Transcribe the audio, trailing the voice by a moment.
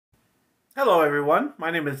Hello, everyone. My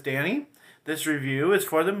name is Danny. This review is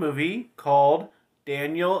for the movie called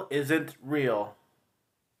Daniel Isn't Real.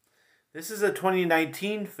 This is a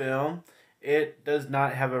 2019 film. It does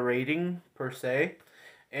not have a rating per se,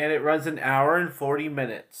 and it runs an hour and 40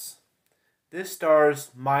 minutes. This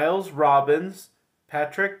stars Miles Robbins,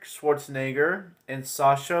 Patrick Schwarzenegger, and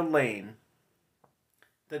Sasha Lane.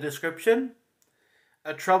 The description: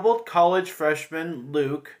 a troubled college freshman,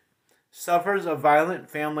 Luke, suffers a violent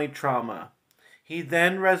family trauma. He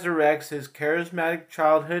then resurrects his charismatic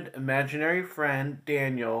childhood imaginary friend,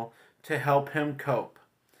 Daniel, to help him cope,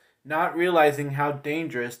 not realizing how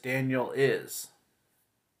dangerous Daniel is.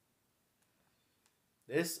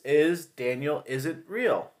 This is Daniel Isn't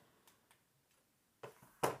Real.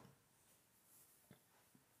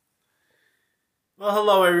 Well,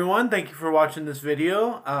 hello everyone. Thank you for watching this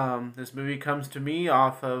video. This movie comes to me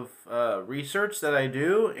off of research that I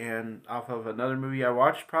do and off of another movie I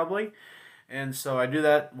watched probably. And so I do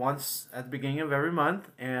that once at the beginning of every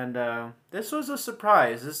month. And this was a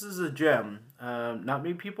surprise. This is a gem. Not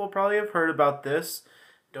many people probably have heard about this.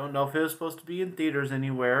 Don't know if it was supposed to be in theaters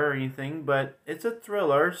anywhere or anything, but it's a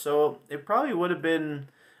thriller, so it probably would have been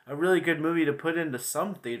a really good movie to put into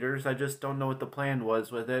some theaters. I just don't know what the plan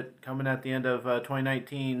was with it coming at the end of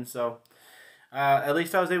 2019. So at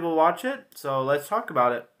least I was able to watch it. So let's talk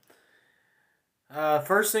about it.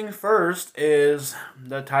 First thing first is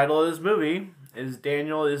the title of this movie is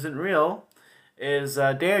Daniel Isn't Real. Is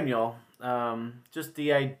Daniel. Just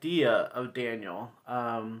the idea of Daniel.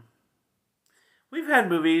 We've had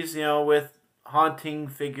movies, with haunting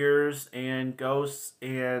figures and ghosts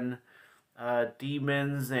and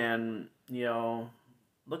demons and,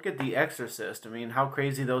 look at The Exorcist. I mean, how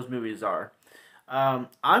crazy those movies are. I'm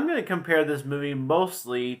going to compare this movie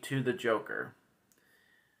mostly to The Joker.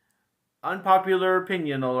 Unpopular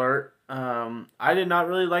opinion alert. I did not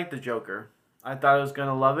really like The Joker. I thought I was going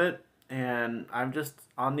to love it, and I'm just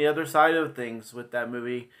on the other side of things with that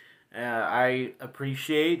movie. I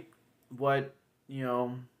appreciate what,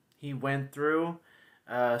 he went through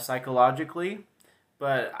psychologically,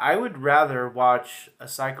 but I would rather watch a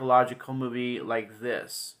psychological movie like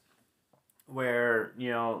this, where,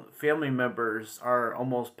 family members are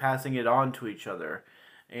almost passing it on to each other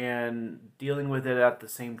and dealing with it at the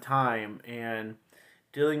same time and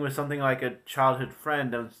dealing with something like a childhood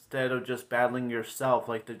friend instead of just battling yourself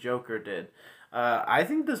like the Joker did. I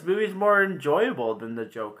think this movie is more enjoyable than the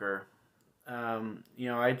Joker.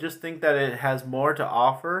 I just think that it has more to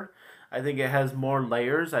offer. I think it has more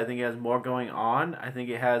layers. I think it has more going on. I think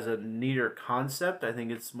it has a neater concept. I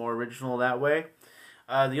think it's more original that way.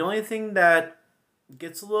 The only thing that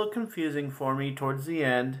gets a little confusing for me towards the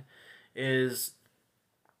end is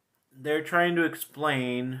they're trying to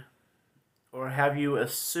explain or have you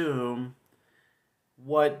assume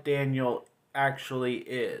what Daniel actually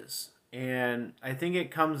is. And I think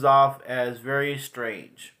it comes off as very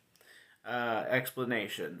strange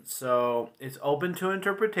explanation. So it's open to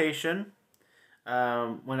interpretation.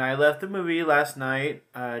 When I left the movie last night,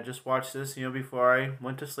 I just watched this, before I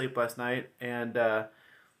went to sleep last night, and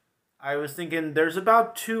I was thinking there's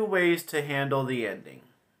about two ways to handle the ending.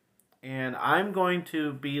 And I'm going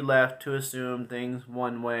to be left to assume things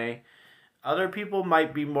one way. Other people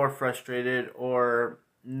might be more frustrated or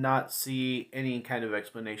not see any kind of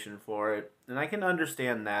explanation for it. And I can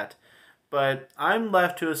understand that. But I'm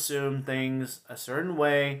left to assume things a certain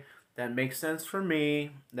way that makes sense for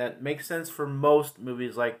me, that makes sense for most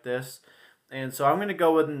movies like this. And so I'm going to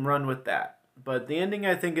go with and run with that. But the ending,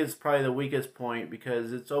 I think, is probably the weakest point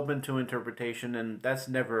because it's open to interpretation, and that's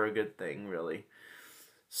never a good thing, really.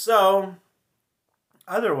 So,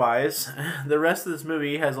 otherwise, the rest of this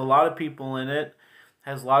movie has a lot of people in it,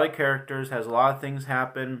 has a lot of characters, has a lot of things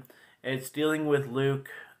happen. It's dealing with Luke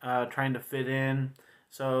trying to fit in,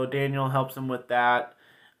 so Daniel helps him with that.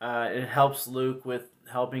 It helps Luke with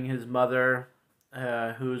helping his mother,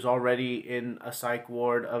 who's already in a psych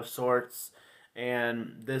ward of sorts,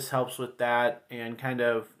 and this helps with that. And kind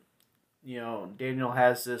of, Daniel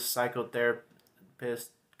has this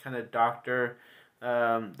psychotherapist kind of doctor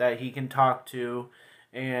that he can talk to,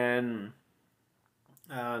 and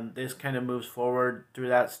this kind of moves forward through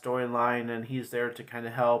that storyline, and he's there to kind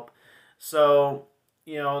of help. So,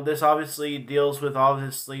 this obviously deals with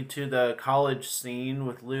obviously to the college scene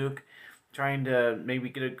with Luke trying to maybe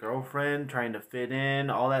get a girlfriend, trying to fit in,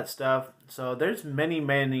 all that stuff. So there's many,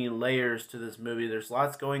 many layers to this movie. There's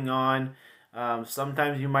lots going on.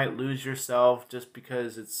 Sometimes you might lose yourself just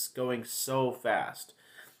because it's going so fast.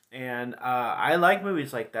 And I like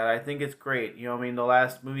movies like that. I think it's great. The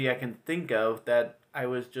last movie I can think of that I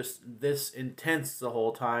was just this intense the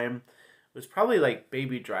whole time was probably like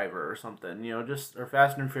Baby Driver or something, just or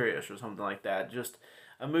Fast and Furious or something like that. Just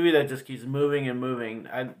a movie that just keeps moving and moving.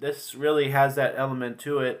 This really has that element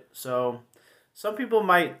to it. So some people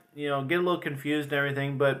might, get a little confused and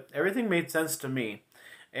everything, but everything made sense to me.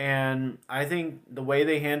 And I think the way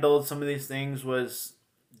they handled some of these things was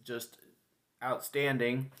just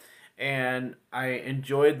outstanding. And I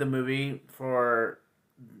enjoyed the movie for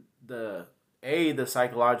the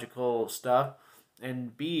psychological stuff,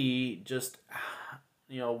 and B, just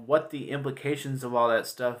what the implications of all that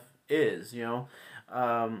stuff is.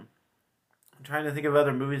 I'm trying to think of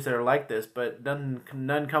other movies that are like this, but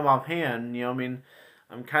none come offhand. I mean,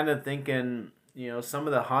 I'm kind of thinking, some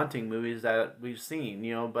of the haunting movies that we've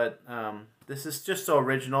seen. But this is just so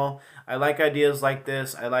original. I like ideas like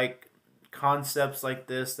this. I like concepts like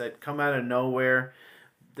this that come out of nowhere.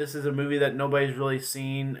 This is a movie that nobody's really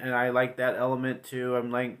seen, and I like that element too.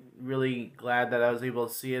 I'm like really glad that I was able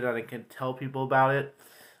to see it and I can tell people about it.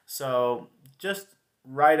 So just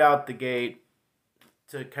right out the gate,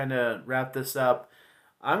 to kind of wrap this up,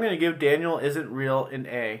 I'm going to give Daniel Isn't Real an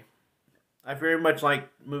A. I very much like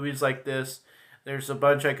movies like this. There's a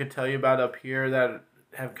bunch I could tell you about up here that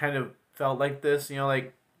have kind of felt like this,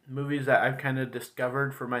 like movies that I've kind of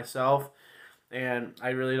discovered for myself, and I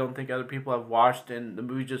really don't think other people have watched, and the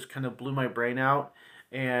movie just kind of blew my brain out.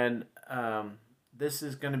 And this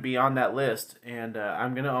is going to be on that list, and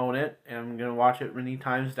I'm going to own it, and I'm going to watch it many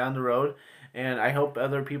times down the road. And I hope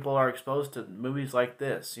other people are exposed to movies like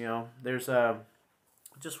this. There's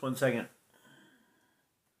just one second.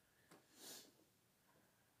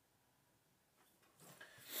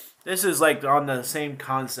 This is like on the same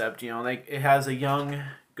concept, like it has a young,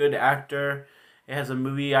 good actor. It has a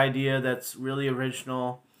movie idea that's really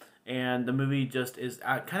original, and the movie just is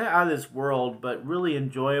kind of out of this world, but really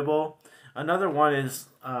enjoyable. Another one is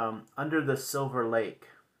Under the Silver Lake.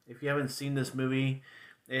 If you haven't seen this movie,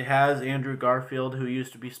 it has Andrew Garfield, who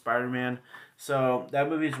used to be Spider-Man. So that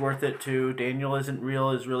movie's worth it too. Daniel Isn't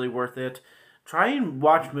Real is really worth it. Try and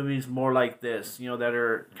watch movies more like this, that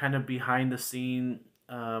are kind of behind the scene,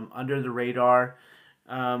 under the radar.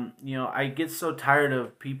 I get so tired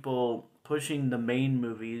of people pushing the main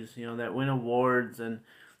movies, that win awards and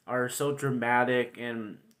are so dramatic,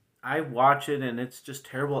 and I watch it and it's just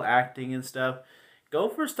terrible acting and stuff. Go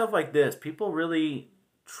for stuff like this. People really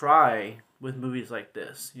try with movies like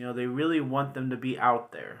this. They really want them to be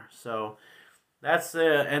out there. So that's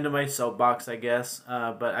the end of my soapbox, I guess.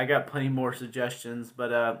 But I got plenty more suggestions.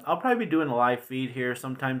 But I'll probably be doing a live feed here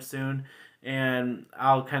sometime soon, and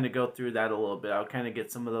I'll kind of go through that a little bit. I'll kind of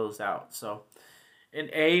get some of those out. So an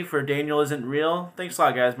A for Daniel Isn't Real. Thanks a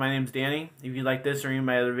lot, guys. My name's Danny. If you like this or any of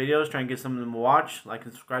my other videos, try and get some of them to watch. Like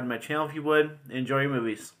and subscribe to my channel if you would. Enjoy your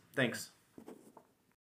movies. Thanks.